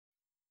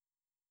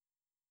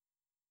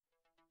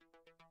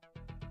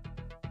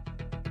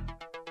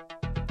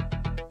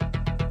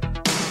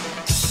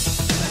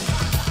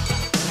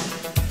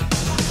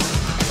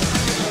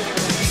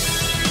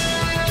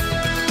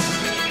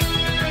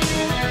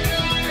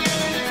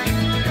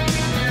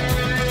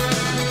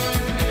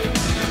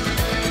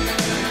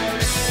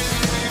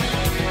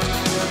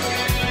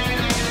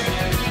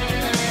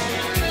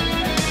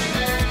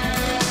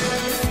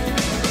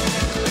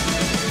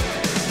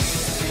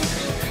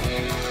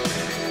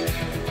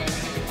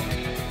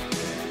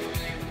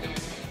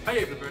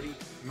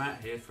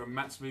Matt here from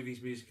Matt's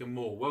Movies, Music and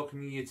More,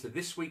 welcoming you to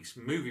this week's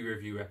movie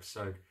review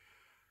episode.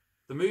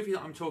 The movie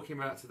that I'm talking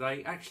about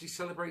today actually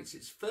celebrates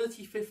its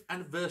 35th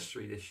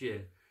anniversary this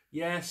year.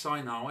 Yes,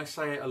 I know, I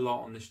say it a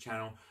lot on this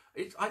channel.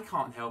 I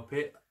can't help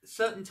it.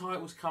 Certain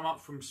titles come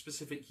up from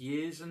specific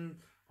years and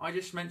I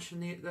just mention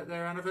that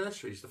they're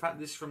anniversaries. The fact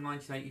that this is from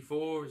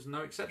 1984 is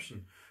no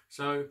exception.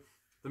 So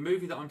the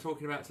movie that I'm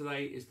talking about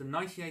today is the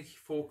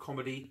 1984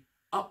 comedy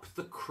Up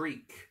the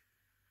Creek,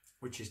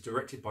 which is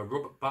directed by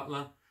Robert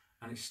Butler,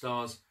 and it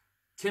stars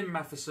Tim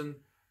Matheson,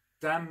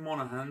 Dan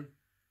Monahan,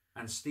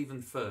 and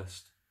Stephen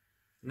Furst.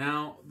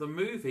 Now, the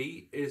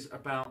movie is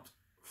about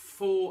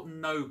four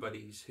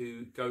nobodies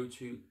who go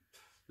to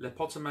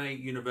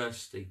Lobotomy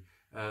University,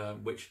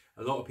 which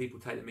a lot of people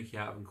take the mickey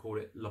out of and call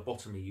it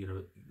Lobotomy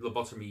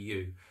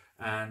U.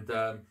 And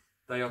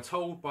they are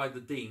told by the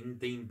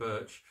Dean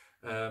Birch,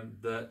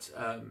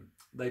 that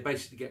they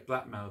basically get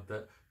blackmailed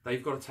that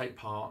they've got to take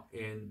part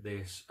in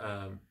this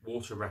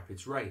water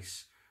rapids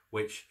race,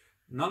 which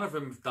none of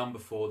them have done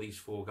before, these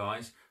four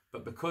guys,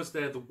 but because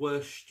they're the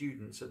worst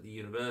students at the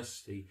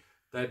university,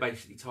 they're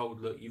basically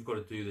told, look, you've got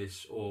to do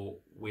this or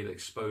we'll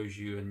expose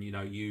you, and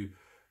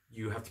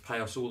you have to pay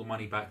us all the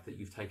money back that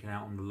you've taken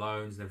out on the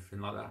loans and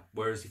everything like that.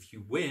 Whereas if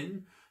you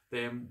win,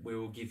 then we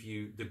will give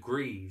you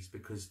degrees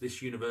because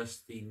this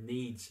university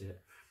needs it.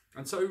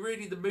 And so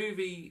really the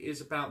movie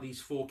is about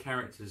these four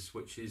characters,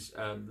 which is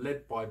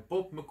led by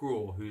Bob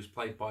McGraw, who's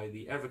played by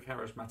the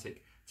ever-charismatic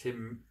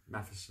Tim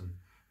Matheson,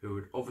 who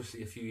had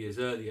obviously a few years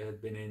earlier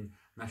had been in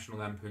National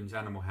Lampoon's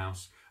Animal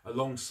House,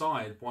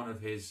 alongside one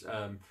of his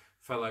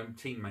fellow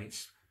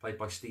teammates, played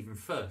by Stephen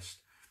Furst,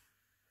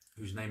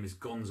 whose name is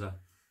Gonza.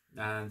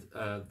 And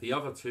the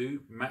other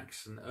two,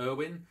 Max and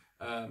Erwin,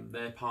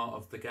 they're part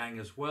of the gang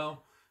as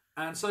well.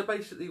 And so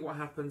basically what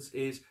happens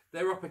is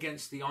they're up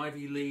against the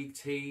Ivy League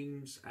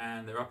teams,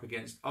 and they're up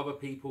against other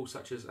people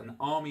such as an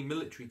army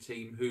military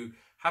team who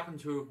happen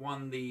to have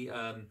won the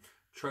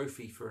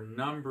trophy for a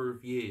number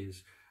of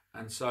years.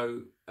 And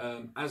so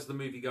as the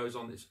movie goes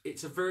on,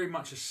 it's a very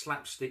much a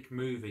slapstick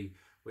movie,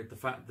 with the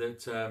fact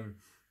that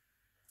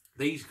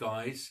these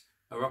guys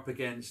are up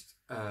against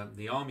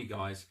the army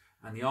guys,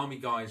 and the army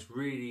guys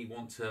really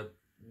want to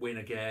win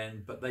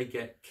again, but they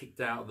get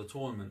kicked out of the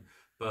tournament.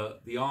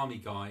 But the army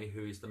guy,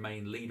 who is the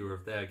main leader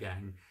of their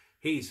gang,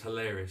 he's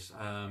hilarious.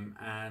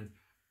 And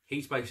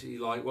he's basically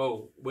like,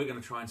 well, we're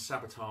going to try and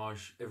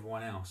sabotage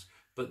everyone else.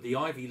 But the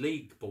Ivy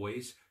League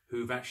boys,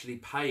 who've actually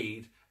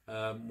paid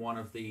one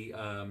of the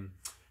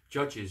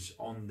judges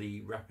on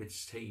the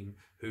Rapids team,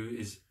 who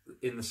is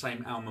in the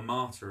same alma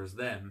mater as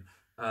them,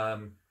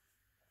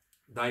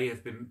 they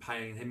have been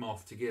paying him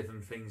off to give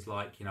them things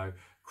like,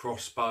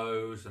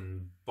 crossbows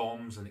and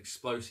bombs and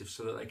explosives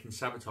so that they can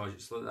sabotage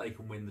it, so that they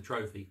can win the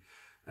trophy.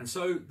 And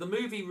so the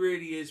movie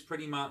really is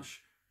pretty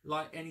much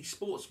like any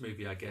sports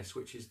movie, I guess,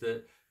 which is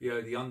that,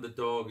 the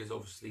underdog is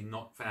obviously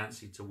not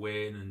fancied to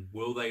win, and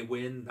will they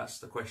win? That's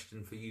the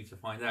question for you to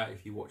find out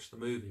if you watch the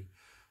movie.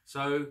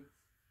 So,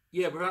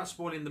 yeah, without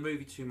spoiling the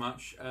movie too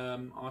much,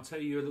 I'll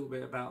tell you a little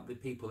bit about the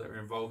people that are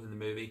involved in the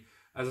movie.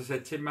 As I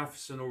said, Tim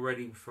Matheson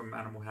already from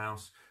Animal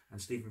House,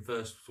 and Stephen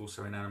Furst was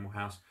also in Animal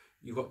House.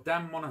 You've got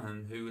Dan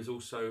Monahan, who is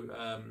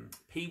also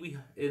Pee-wee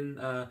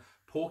in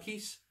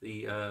Porky's,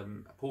 the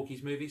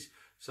Porky's movies.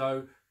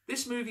 So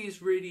this movie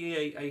is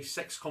really a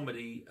sex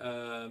comedy,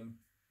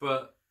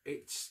 but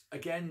it's,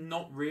 again,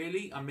 not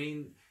really. I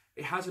mean,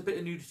 it has a bit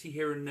of nudity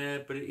here and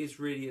there, but it is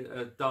really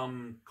a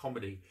dumb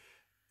comedy.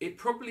 It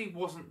probably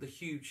wasn't the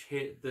huge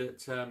hit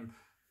that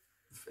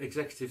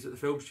executives at the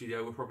film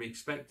studio were probably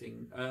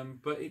expecting,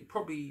 but it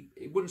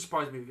wouldn't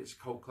surprise me if it's a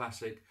cult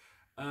classic.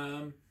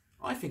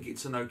 I think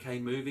it's an okay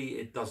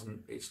movie.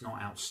 It's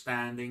not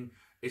outstanding.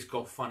 It's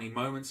got funny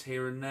moments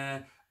here and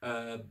there.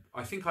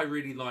 I think I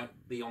really like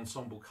the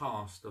ensemble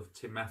cast of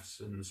Tim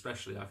Matheson,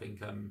 especially. I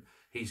think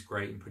he's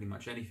great in pretty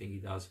much anything he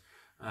does.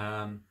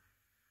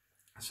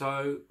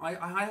 So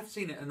I have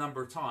seen it a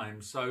number of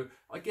times. So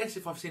I guess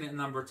if I've seen it a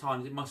number of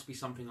times, it must be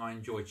something I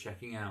enjoy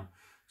checking out.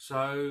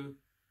 So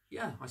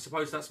yeah, I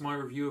suppose that's my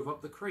review of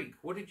Up the Creek.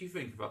 What did you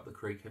think of Up the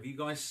Creek? Have you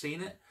guys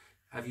seen it?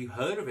 Have you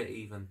heard of it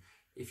even?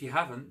 If you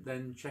haven't,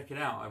 then check it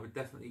out. I would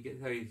definitely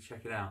tell you to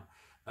check it out.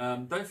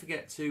 Don't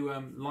forget to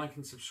like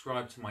and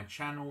subscribe to my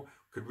channel.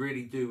 Could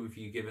really do with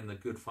you giving a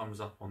good thumbs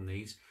up on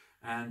these.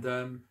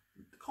 And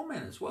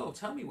comment as well.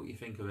 Tell me what you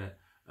think of it.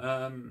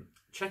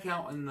 Check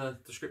out in the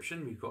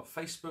description. We've got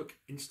Facebook,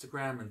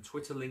 Instagram and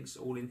Twitter links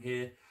all in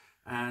here.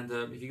 And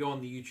if you go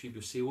on the YouTube,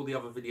 you'll see all the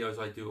other videos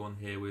I do on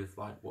here with,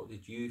 like, what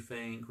did you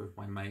think, with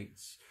my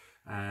mates.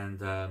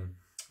 And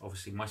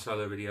obviously my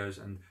solo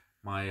videos and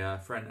my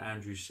friend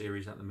Andrew's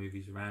series at the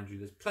movies with Andrew.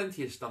 There's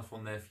plenty of stuff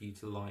on there for you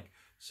to like.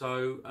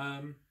 So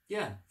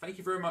yeah, thank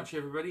you very much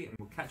everybody, and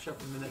we'll catch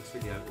up in the next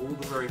video. All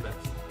the very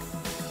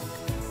best.